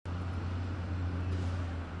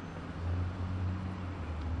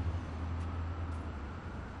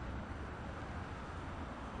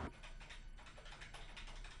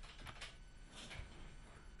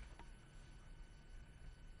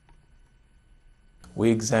we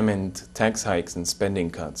examined tax hikes and spending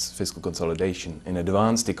cuts, fiscal consolidation, in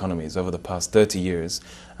advanced economies over the past 30 years,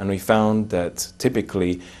 and we found that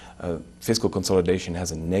typically fiscal consolidation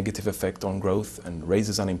has a negative effect on growth and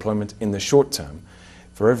raises unemployment in the short term.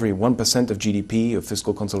 For every 1% of GDP of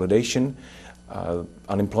fiscal consolidation,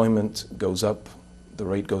 unemployment goes up, the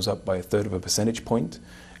rate goes up by 1/3 of a percentage point,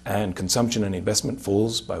 and consumption and investment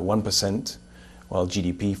falls by 1%, while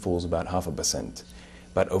GDP falls about 0.5%.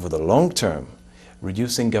 But over the long term,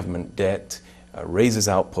 reducing government debt raises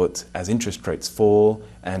output as interest rates fall,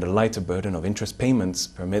 and a lighter burden of interest payments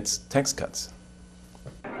permits tax cuts.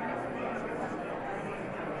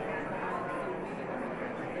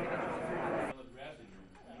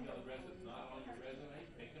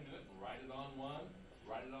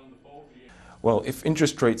 Well, if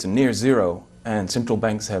interest rates are near zero and central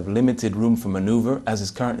banks have limited room for maneuver, as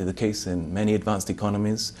is currently the case in many advanced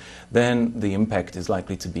economies, then the impact is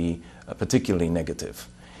likely to be particularly negative.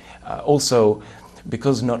 Also,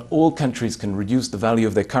 because not all countries can reduce the value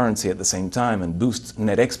of their currency at the same time and boost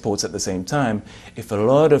net exports at the same time, if a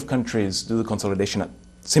lot of countries do the consolidation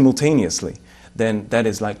simultaneously, then that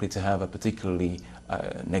is likely to have a particularly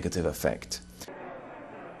negative effect.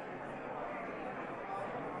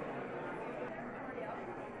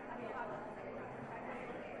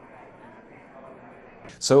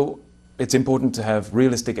 So it's important to have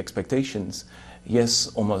realistic expectations. Yes,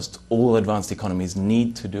 almost all advanced economies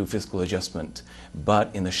need to do fiscal adjustment,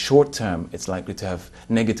 but in the short term, it's likely to have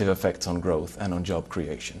negative effects on growth and on job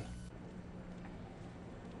creation.